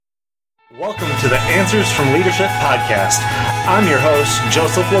Welcome to the Answers from Leadership podcast. I'm your host,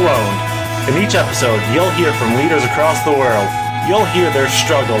 Joseph Lalonde. In each episode, you'll hear from leaders across the world. You'll hear their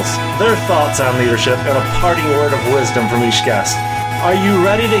struggles, their thoughts on leadership, and a parting word of wisdom from each guest. Are you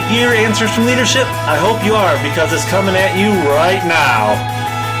ready to hear Answers from Leadership? I hope you are, because it's coming at you right now.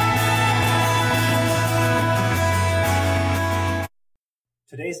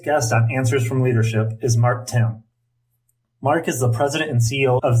 Today's guest on Answers from Leadership is Mark Timm. Mark is the president and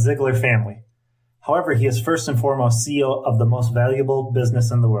CEO of Ziglar Family. However, he is first and foremost CEO of the most valuable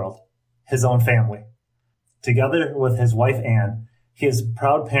business in the world, his own family. Together with his wife, Ann, he is a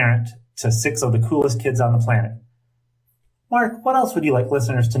proud parent to 6 of the coolest kids on the planet. Mark, what else would you like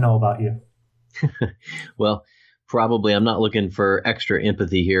listeners to know about you? Well, probably I'm not looking for extra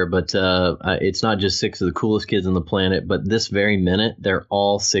empathy here, but it's not just 6 of the coolest kids on the planet, but this very minute, they're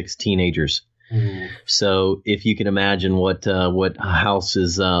all 6 teenagers. So if you can imagine what a house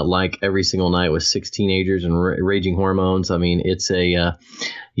is like every single night with 6 teenagers and raging hormones, I mean, it's a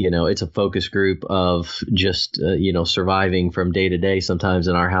focus group of just surviving from day to day sometimes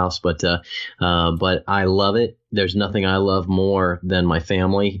in our house. But I love it. There's nothing I love more than my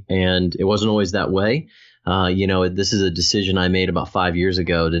family, and it wasn't always that way. This is a decision I made about 5 years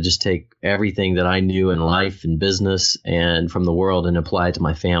ago to just take everything that I knew in life and business and from the world and apply it to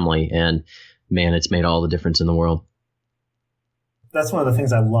my family. And man, it's made all the difference in the world. That's one of the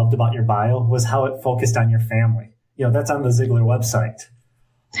things I loved about your bio was how it focused on your family. That's on the Ziglar website.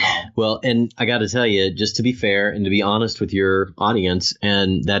 Well, and I got to tell you, just to be fair and to be honest with your audience,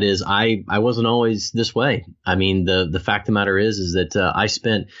 and that is, I wasn't always this way. I mean, the fact of the matter is that I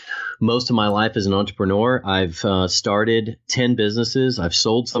spent most of my life as an entrepreneur. I've started 10 businesses. I've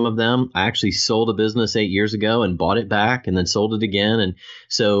sold some of them. I actually sold a business 8 years ago and bought it back and then sold it again. And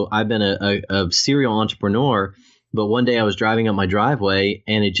so I've been a serial entrepreneur. But one day I was driving up my driveway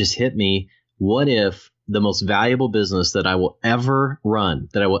and it just hit me. What if the most valuable business that I will ever run,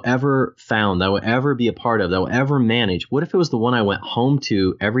 that I will ever found, that I will ever be a part of, that I will ever manage, what if it was the one I went home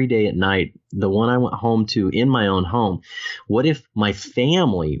to every day at night, the one I went home to in my own home? What if my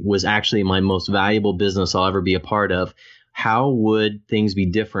family was actually my most valuable business I'll ever be a part of? How would things be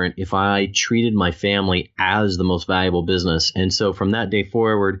different if I treated my family as the most valuable business? And so from that day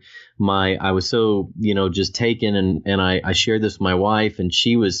forward, I was so, just taken, and I shared this with my wife, and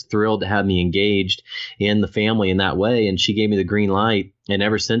she was thrilled to have me engaged in the family in that way. And she gave me the green light. And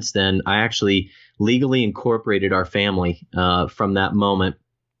ever since then, I actually legally incorporated our family from that moment.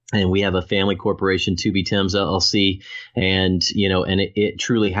 And we have a family corporation, 2B Timms LLC, and it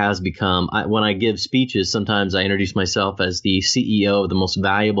truly has become. When I give speeches, sometimes I introduce myself as the CEO of the most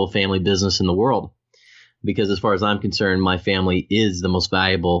valuable family business in the world, because as far as I'm concerned, my family is the most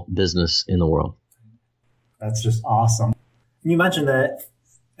valuable business in the world. That's just awesome. You mentioned that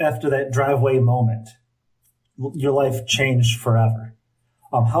after that driveway moment, your life changed forever.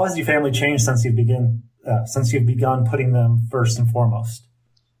 How has your family changed since you've begun putting them first and foremost?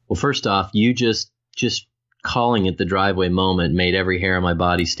 Well, first off, you just calling it the driveway moment made every hair on my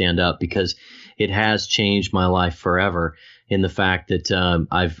body stand up, because it has changed my life forever, in the fact that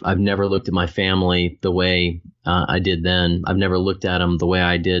I've never looked at my family the way I did then. I've never looked at them the way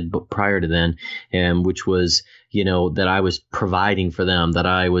I did prior to then, and which was, that I was providing for them, that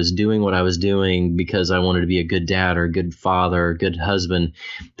I was doing what I was doing because I wanted to be a good dad or a good father or a good husband.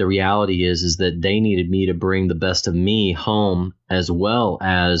 The reality is that they needed me to bring the best of me home, as well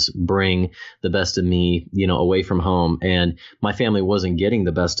as bring the best of me, away from home. And my family wasn't getting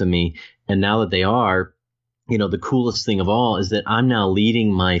the best of me. And now that they are, the coolest thing of all is that I'm now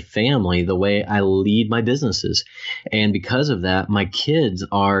leading my family the way I lead my businesses. And because of that, my kids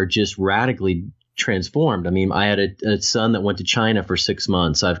are just radically transformed. I mean, I had a son that went to China for 6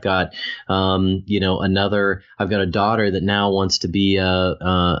 months. I've got, I've got a daughter that now wants to be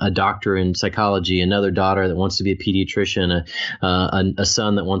a doctor in psychology, another daughter that wants to be a pediatrician, a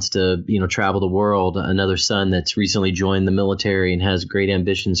son that wants to, travel the world, another son that's recently joined the military and has great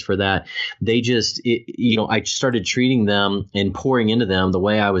ambitions for that. They just, I started treating them and pouring into them the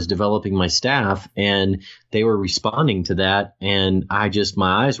way I was developing my staff, and they were responding to that. And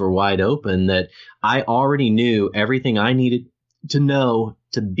my eyes were wide open that I already knew everything I needed to know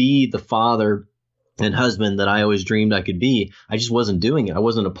to be the father and husband that I always dreamed I could be. I just wasn't doing it. I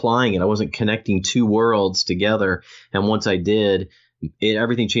wasn't applying it. I wasn't connecting 2 worlds together. And once I did,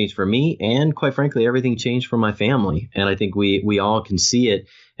 everything changed for me. And quite frankly, everything changed for my family. And I think we all can see it.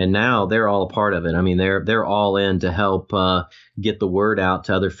 And now they're all a part of it. I mean, they're all in to help get the word out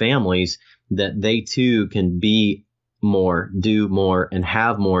to other families that they too can be more, do more, and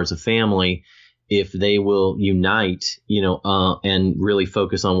have more as a family. if they will unite, and really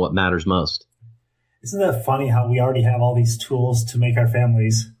focus on what matters most. Isn't that funny how we already have all these tools to make our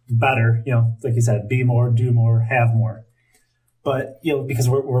families better? Like you said, be more, do more, have more. But, because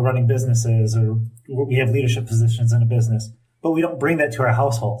we're running businesses or we have leadership positions in a business, but we don't bring that to our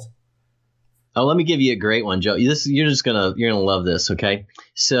households. Oh, let me give you a great one, Joe. You're gonna love this. Okay.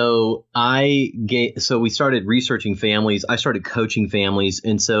 So we started researching families. I started coaching families.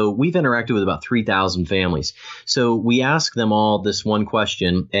 And so we've interacted with about 3,000 families. So we asked them all this one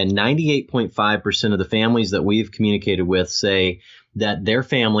question, and 98.5% of the families that we've communicated with say that their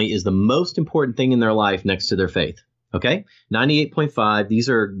family is the most important thing in their life next to their faith. Okay. 98.5. These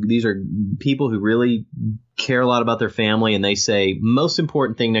are people who really care a lot about their family, and they say most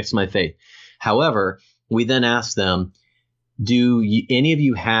important thing next to my faith. However, we then ask them, do any of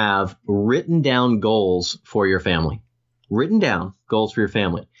you have written down goals for your family? Written down goals for your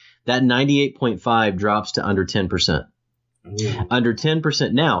family. That 98.5 drops to under 10%. Under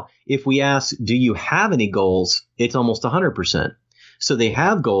 10%. Now, if we ask, do you have any goals? It's almost 100%. So they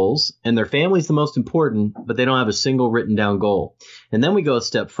have goals, and their family's the most important, but they don't have a single written down goal. And then we go a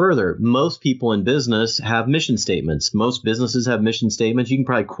step further. Most people in business have mission statements. Most businesses have mission statements. You can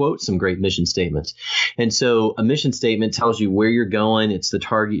probably quote some great mission statements. And so a mission statement tells you where you're going. It's the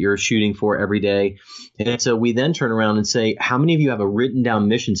target you're shooting for every day. And so we then turn around and say, how many of you have a written down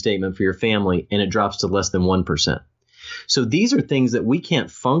mission statement for your family? And it drops to less than 1%. So these are things that we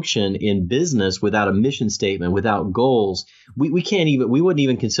can't function in business without a mission statement, without goals. We wouldn't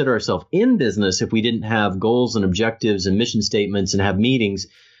even consider ourselves in business if we didn't have goals and objectives and mission statements and have meetings,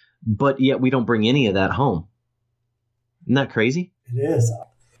 but yet we don't bring any of that home. Isn't that crazy? It is.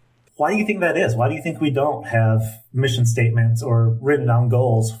 Why do you think that is? Why do you think we don't have mission statements or written down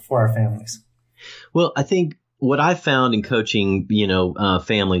goals for our families? Well, I think what I've found in coaching,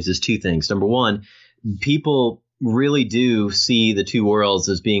 families is two things. Number one, people really do see the two worlds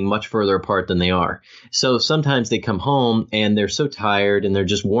as being much further apart than they are. So sometimes they come home and they're so tired and they're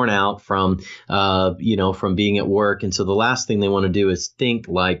just worn out from being at work. And so the last thing they want to do is think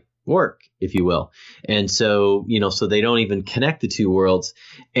like work, if you will. And so, so they don't even connect the two worlds.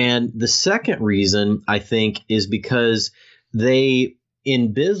 And the second reason, I think, is because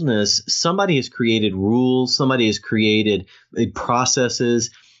in business, somebody has created rules, somebody has created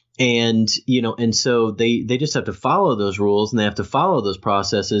processes. And so they just have to follow those rules and they have to follow those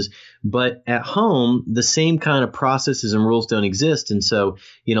processes. But at home, the same kind of processes and rules don't exist. And so,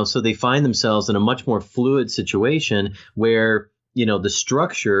 so they find themselves in a much more fluid situation where, the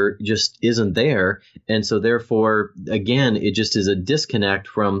structure just isn't there. And so therefore, again, it just is a disconnect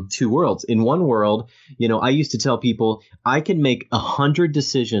from two worlds. In one world, I used to tell people I can make 100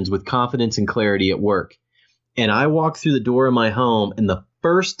 decisions with confidence and clarity at work. And I walk through the door of my home, and the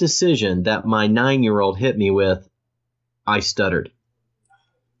first decision that my 9-year-old hit me with, I stuttered.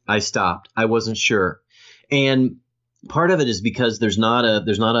 I stopped. I wasn't sure. And part of it is because there's not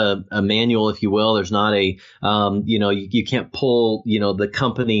a manual, if you will. There's not a, you can't pull, the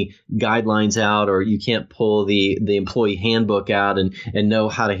company guidelines out, or you can't pull the employee handbook out and know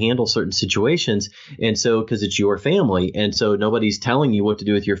how to handle certain situations. And so, because it's your family. And so nobody's telling you what to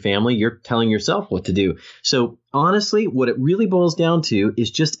do with your family. You're telling yourself what to do. So honestly, what it really boils down to is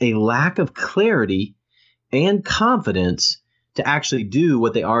just a lack of clarity and confidence to actually do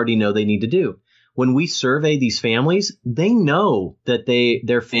what they already know they need to do. When we survey these families, they know that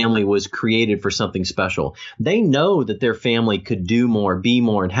their family was created for something special. They know that their family could do more, be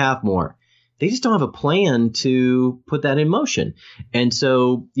more, and have more. They just don't have a plan to put that in motion. And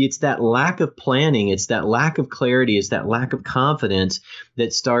so it's that lack of planning, it's that lack of clarity, it's that lack of confidence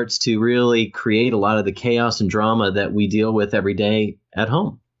that starts to really create a lot of the chaos and drama that we deal with every day at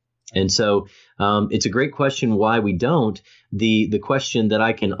home. And so it's a great question why we don't. The question that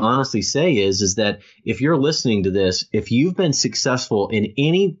I can honestly say is that if you're listening to this, if you've been successful in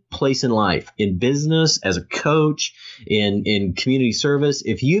any place in life, in business, as a coach, in community service,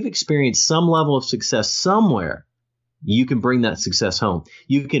 if you've experienced some level of success somewhere, you can bring that success home.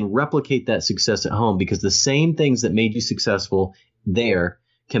 You can replicate that success at home, because the same things that made you successful there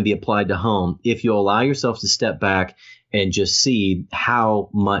can be applied to home if you allow yourself to step back and just see how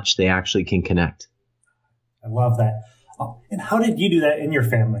much they actually can connect. I love that. And how did you do that in your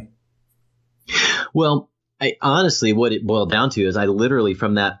family? Well, honestly, what it boiled down to is I literally,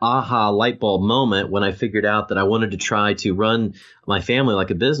 from that aha light bulb moment when I figured out that I wanted to try to run my family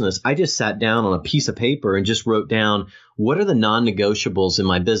like a business, I just sat down on a piece of paper and just wrote down, what are the non-negotiables in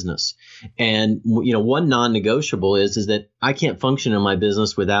my business? And, one non-negotiable is that I can't function in my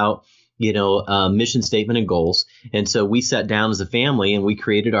business without mission statement and goals. And so we sat down as a family and we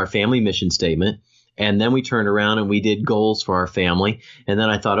created our family mission statement. And then we turned around and we did goals for our family. And then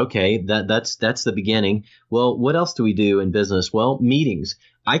I thought, okay, that's the beginning. Well, what else do we do in business? Well, meetings.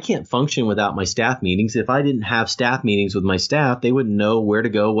 I can't function without my staff meetings. If I didn't have staff meetings with my staff, they wouldn't know where to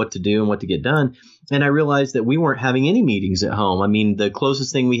go, what to do, and what to get done. And I realized that we weren't having any meetings at home. I mean, the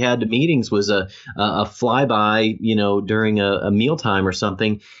closest thing we had to meetings was a flyby, during a mealtime or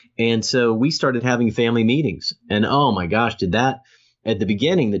something. And so we started having family meetings. And oh my gosh, at the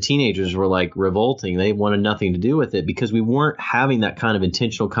beginning, the teenagers were like revolting. They wanted nothing to do with it because we weren't having that kind of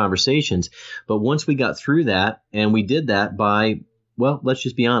intentional conversations. But once we got through that, and we did that by, well, let's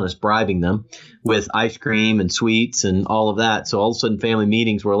just be honest, bribing them with ice cream and sweets and all of that. So all of a sudden family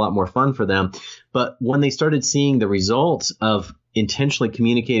meetings were a lot more fun for them. But when they started seeing the results of intentionally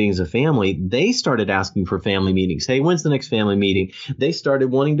communicating as a family, they started asking for family meetings. Hey, when's the next family meeting? They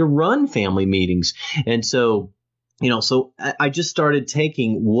started wanting to run family meetings. And so so I just started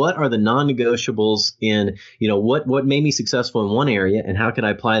taking what are the non-negotiables in, what made me successful in one area and how can I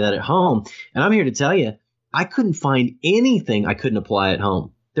apply that at home? And I'm here to tell you, I couldn't find anything I couldn't apply at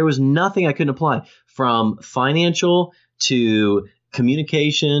home. There was nothing I couldn't apply, from financial to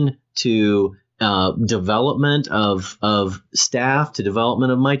communication to development of staff to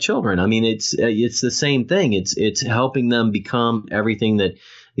development of my children. I mean, it's the same thing. It's helping them become everything that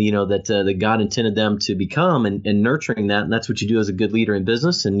that God intended them to become, and nurturing that. And that's what you do as a good leader in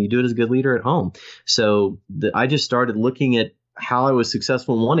business, and you do it as a good leader at home. So I just started looking at how I was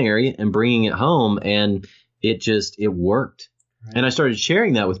successful in one area and bringing it home, and it worked. Right. And I started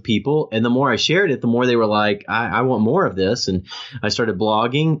sharing that with people. And the more I shared it, the more they were like, I want more of this. And I started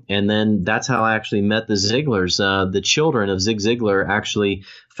blogging. And then that's how I actually met the Ziglers. The children of Zig Ziglar actually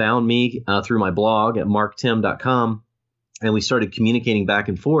found me through my blog at marktim.com. And we started communicating back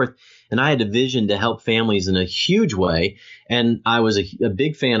and forth. And I had a vision to help families in a huge way. And I was a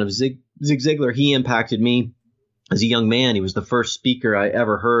big fan of Zig Ziglar. He impacted me as a young man. He was the first speaker I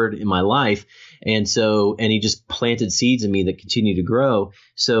ever heard in my life. And he just planted seeds in me that continue to grow.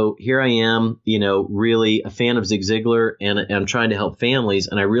 So here I am, really a fan of Zig Ziglar, and I'm trying to help families.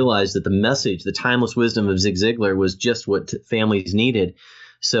 And I realized that the message, the timeless wisdom of Zig Ziglar, was just what families needed.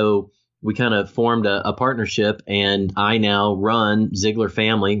 So we kind of formed a partnership, and I now run Ziglar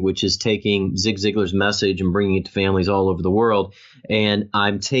Family, which is taking Zig Ziglar's message and bringing it to families all over the world. And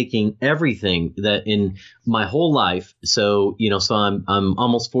I'm taking everything that in my whole life. So I'm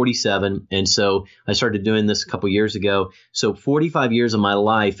almost 47. And so I started doing this a couple years ago. So 45 years of my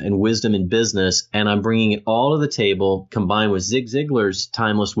life and wisdom in business, and I'm bringing it all to the table, combined with Zig Ziglar's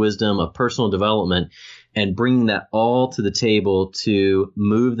timeless wisdom of personal development, and bringing that all to the table to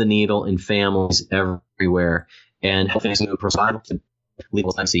move the needle in families everywhere and help families move from survival to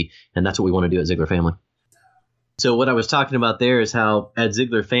legal legacy. And that's what we want to do at Ziglar Family. So what I was talking about there is how at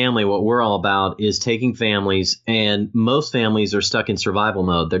Ziglar Family, what we're all about is taking families, and most families are stuck in survival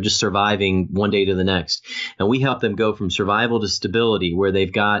mode. They're just surviving one day to the next. And we help them go from survival to stability, where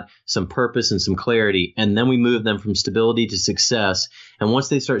they've got some purpose and some clarity. And then we move them from stability to success. And once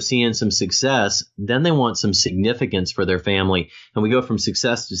they start seeing some success, then they want some significance for their family. And we go from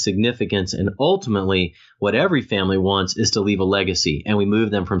success to significance. And ultimately, what every family wants is to leave a legacy. And we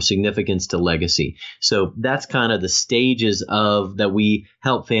move them from significance to legacy. So that's kind of the stages of that we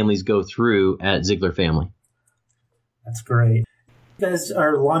help families go through at Ziglar Family. That's great. You guys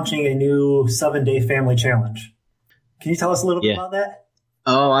are launching a new 7-day family challenge. Can you tell us a little bit about that?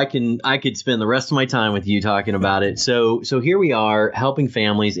 Oh, I could spend the rest of my time with you talking about it. So here we are helping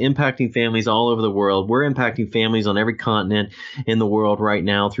families, impacting families all over the world. We're impacting families on every continent in the world right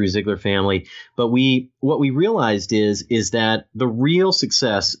now through Ziglar Family. But what we realized is that the real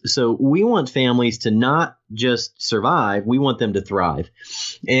success, so we want families to not just survive, we want them to thrive.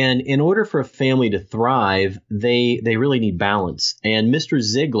 And in order for a family to thrive, they really need balance. And Mr.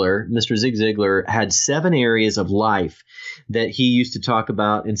 Zig Ziglar had 7 areas of life that he used to talk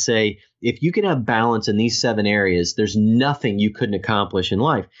about and say, if you can have balance in these 7 areas, there's nothing you couldn't accomplish in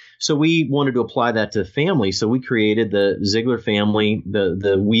life. So we wanted to apply that to family. So we created the Ziglar Family,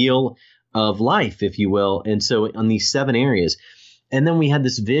 the wheel of life, if you will. And so on these 7 areas. And then we had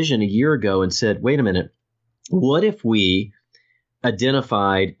this vision a year ago and said, wait a minute, what if we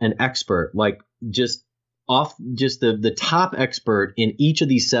identified an expert, like just the top expert in each of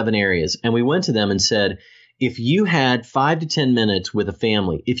these 7 areas? And we went to them and said, if you had 5 to 10 minutes with a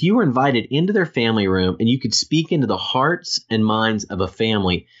family, if you were invited into their family room and you could speak into the hearts and minds of a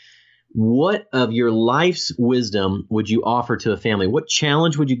family, what of your life's wisdom would you offer to a family? What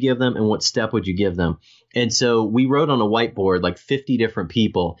challenge would you give them, and what step would you give them? And so we wrote on a whiteboard like 50 different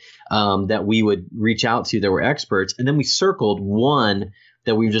people that we would reach out to that were experts. And then we circled one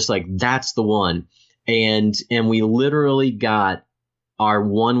that we were just like, that's the one. And we literally got our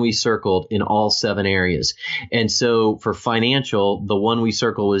one we circled in all 7 areas. And so for financial, the one we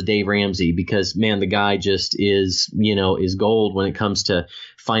circled was Dave Ramsey, because man, the guy just is gold when it comes to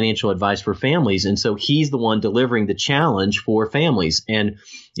financial advice for families. And so he's the one delivering the challenge for families. And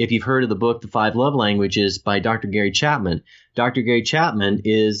if you've heard of the book, The 5 Love Languages by Dr. Gary Chapman, Dr. Gary Chapman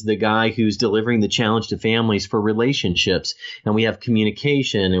is the guy who's delivering the challenge to families for relationships. And we have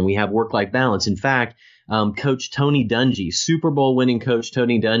communication and we have work-life balance. In fact, Coach Tony Dungy, Super Bowl winning coach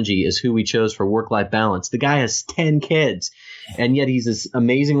Tony Dungy, is who we chose for work-life balance. The guy has 10 kids, and yet he's this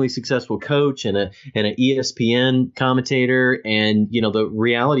amazingly successful coach and an ESPN commentator. And, the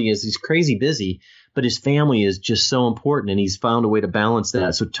reality is he's crazy busy, but his family is just so important, and he's found a way to balance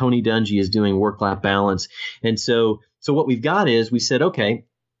that. So Tony Dungy is doing work-life balance. And so what we've got is we said, okay,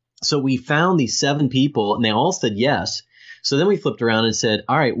 so we found these 7 people, and they all said yes. So then we flipped around and said,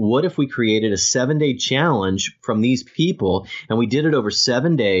 all right, what if we created a 7-day challenge from these people, and we did it over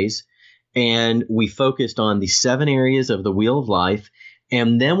 7 days, and we focused on the 7 areas of the Wheel of Life,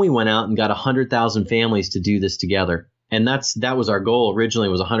 and then we went out and got 100,000 families to do this together. And that was our goal originally,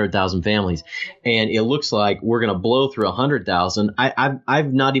 was 100,000 families. And it looks like we're going to blow through 100,000.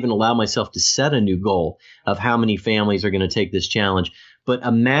 I've not even allowed myself to set a new goal of how many families are going to take this challenge. But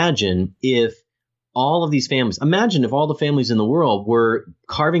imagine if all of these families, imagine if all the families in the world were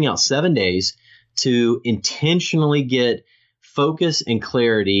carving out 7 days to intentionally get focus and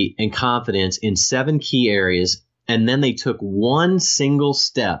clarity and confidence in 7 key areas, and then they took one single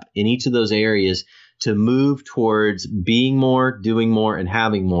step in each of those areas to move towards being more, doing more, and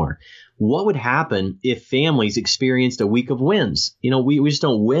having more. What would happen if families experienced a week of wins? We just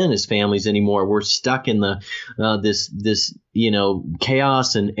don't win as families anymore. We're stuck in the this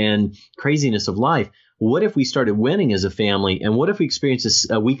chaos and craziness of life. What if we started winning as a family? And what if we experienced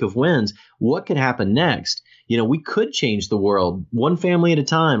a week of wins? What could happen next? We could change the world one family at a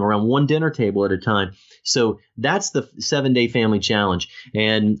time, around one dinner table at a time. So that's the 7-day family challenge.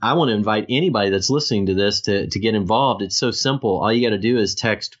 And I want to invite anybody that's listening to this to get involved. It's so simple. All you got to do is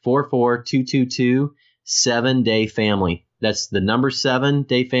text 44222 7-day family. That's the number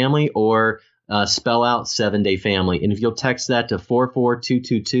 7-day family, or spell out 7-day family. And if you'll text that to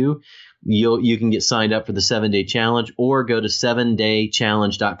 44222, you can get signed up for the 7-day challenge, or go to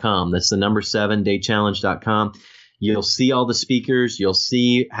 7daychallenge.com. That's the number 7daychallenge.com. You'll see all the speakers. You'll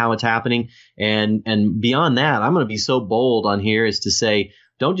see how it's happening. And beyond that, I'm going to be so bold on here as to say,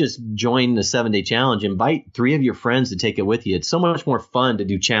 don't just join the 7-day challenge. Invite 3 of your friends to take it with you. It's so much more fun to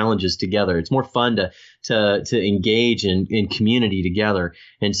do challenges together. It's more fun to engage in community together.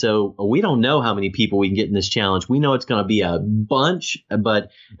 And so we don't know how many people we can get in this challenge. We know it's going to be a bunch,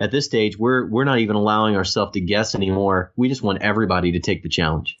 but at this stage, we're not even allowing ourselves to guess anymore. We just want everybody to take the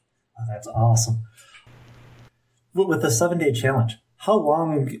challenge. Oh, that's awesome. With the 7-day challenge,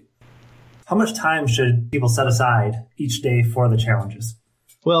 how much time should people set aside each day for the challenges?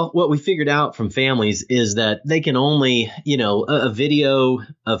 Well, what we figured out from families is that they can only, a video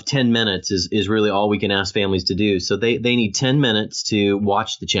of 10 minutes is really all we can ask families to do. So they need 10 minutes to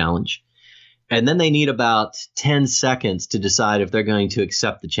watch the challenge. And then they need about 10 seconds to decide if they're going to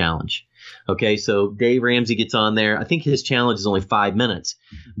accept the challenge. Okay, so Dave Ramsey gets on there. I think his challenge is only 5 minutes,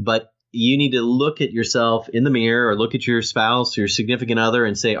 but you need to look at yourself in the mirror, or look at your spouse or your significant other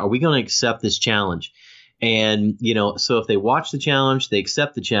and say, are we going to accept this challenge? And, so if they watch the challenge, they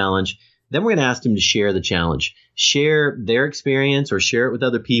accept the challenge, then we're going to ask them to share the challenge, share their experience, or share it with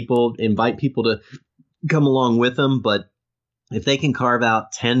other people, invite people to come along with them. But if they can carve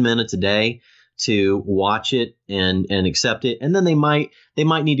out 10 minutes a day to watch it and accept it, and then they might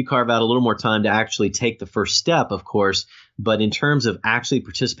need to carve out a little more time to actually take the first step, of course. But in terms of actually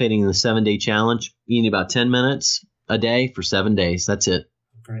participating in the 7-day challenge, you need about 10 minutes a day for 7 days. That's it.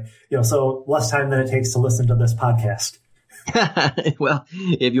 Great. So less time than it takes to listen to this podcast. Well,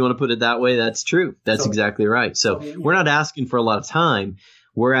 if you want to put it that way, that's true. That's exactly right. So we're not asking for a lot of time.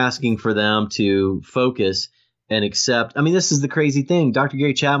 We're asking for them to focus and accept. I mean, this is the crazy thing. Dr.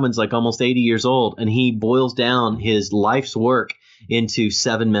 Gary Chapman's like almost 80 years old, and he boils down his life's work into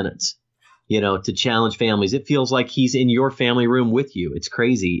 7 minutes, to challenge families. It feels like he's in your family room with you. It's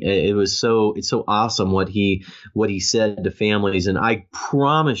crazy. It's so awesome what he said to families. And I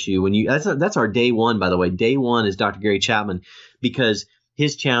promise you, that's our day one, by the way. Day one is Dr. Gary Chapman, because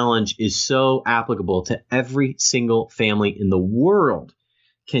his challenge is so applicable to every single family in the world.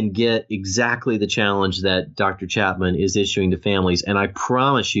 Can get exactly the challenge that Dr. Chapman is issuing to families. And I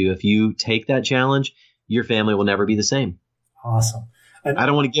promise you, if you take that challenge, your family will never be the same. Awesome. I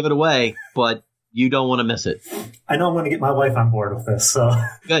don't want to give it away, but You don't want to miss it. I know I'm going to get my wife on board with this. So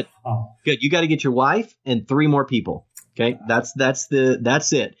Good. Good. You got to get your wife and 3 more people. Okay. That's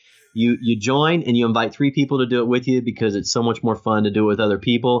it. You join and you invite 3 people to do it with you because it's so much more fun to do it with other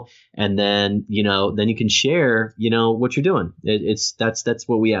people. And then, then you can share, what you're doing. That's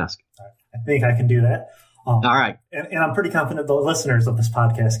what we ask. I think I can do that. All right. And I'm pretty confident the listeners of this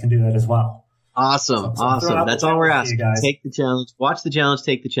podcast can do that as well. Awesome. Awesome. That's all we're asking. Take the challenge, watch the challenge,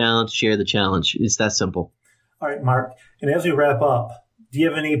 take the challenge, share the challenge. It's that simple. All right, Mark. And as we wrap up, do you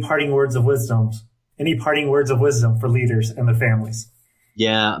have any parting words of wisdom? Any parting words of wisdom for leaders and their families?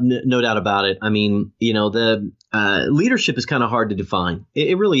 Yeah, no doubt about it. I mean, the leadership is kind of hard to define.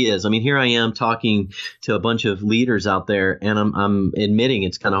 It really is. I mean, here I am talking to a bunch of leaders out there, and I'm admitting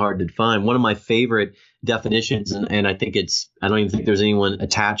it's kind of hard to define. One of my favorite definitions, and I think I don't even think there's anyone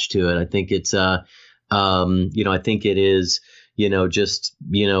attached to it. I think it's, I think it is, just,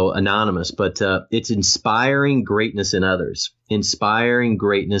 anonymous, but it's inspiring greatness in others. Inspiring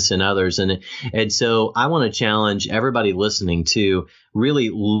greatness in others. And so I want to challenge everybody listening to really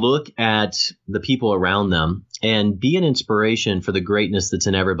look at the people around them and be an inspiration for the greatness that's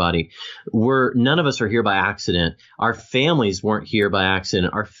in everybody. None of us are here by accident. Our families weren't here by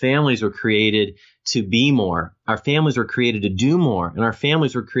accident. Our families were created to be more. Our families were created to do more, and our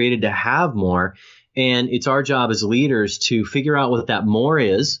families were created to have more. And it's our job as leaders to figure out what that more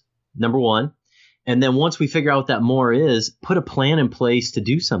is, number one. And then once we figure out what that more is, put a plan in place to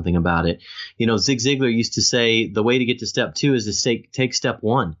do something about it. Zig Ziglar used to say the way to get to step 2 is to take step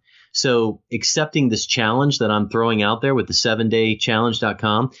 1. So accepting this challenge that I'm throwing out there with the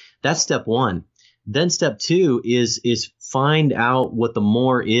 7daychallenge.com, that's step 1. Then step 2 is find out what the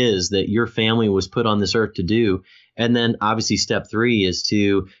more is that your family was put on this earth to do. And then obviously step 3 is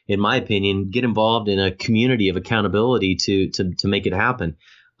to, in my opinion, get involved in a community of accountability to make it happen.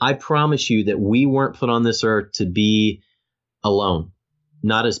 I promise you that we weren't put on this earth to be alone,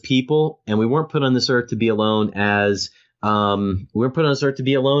 not as people. And we weren't put on this earth to be alone as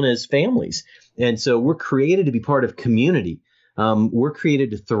families. And so we're created to be part of community. We're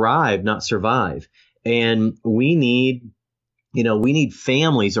created to thrive, not survive. And we need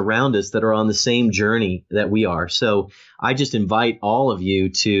families around us that are on the same journey that we are. So I just invite all of you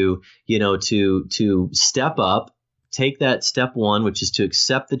to step up, take that step 1, which is to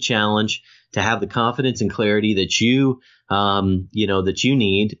accept the challenge, to have the confidence and clarity that you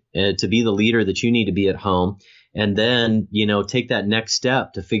need to be the leader that you need to be at home. And then, take that next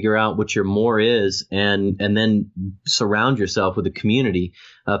step to figure out what your more is, and then surround yourself with a community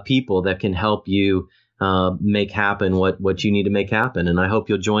of people that can help you make happen what you need to make happen. And I hope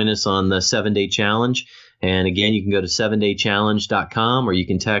you'll join us on the 7-Day Challenge. And again, you can go to 7daychallenge.com, or you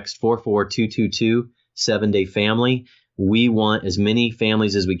can text 44222 7-Day Family. We want as many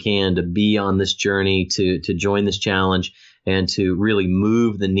families as we can to be on this journey, to join this challenge, and to really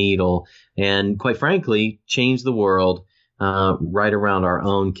move the needle and, quite frankly, change the world right around our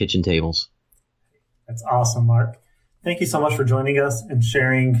own kitchen tables. That's awesome, Mark. Thank you so much for joining us and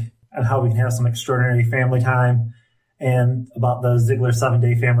sharing on how we can have some extraordinary family time and about the Ziglar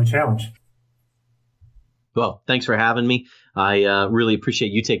 7-Day Family Challenge. Well, thanks for having me. I really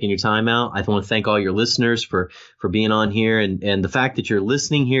appreciate you taking your time out. I want to thank all your listeners for being on here. And the fact that you're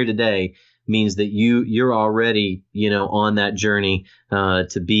listening here today means that you're already, on that journey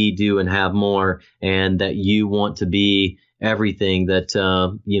to be, do, and have more, and that you want to be everything that,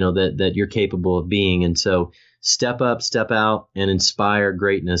 that you're capable of being. And so step up, step out, and inspire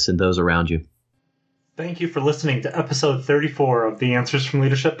greatness in those around you. Thank you for listening to episode 34 of the Answers from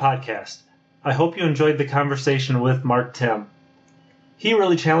Leadership podcast. I hope you enjoyed the conversation with Mark Timm. He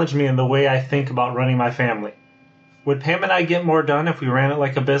really challenged me in the way I think about running my family. Would Pam and I get more done if we ran it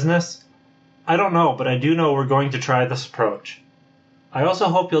like a business? I don't know, but I do know we're going to try this approach. I also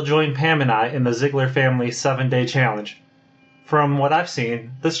hope you'll join Pam and I in the Ziglar Family 7-Day Challenge. From what I've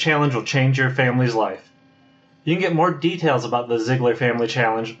seen, this challenge will change your family's life. You can get more details about the Ziglar Family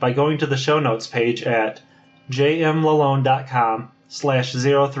Challenge by going to the show notes page at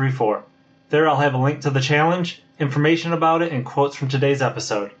jmlalone.com/034. There I'll have a link to the challenge, information about it, and quotes from today's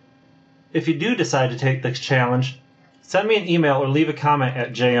episode. If you do decide to take this challenge, send me an email or leave a comment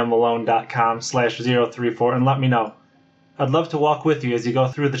at jmlalone.com/034 and let me know. I'd love to walk with you as you go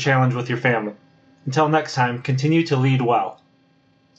through the challenge with your family. Until next time, continue to lead well.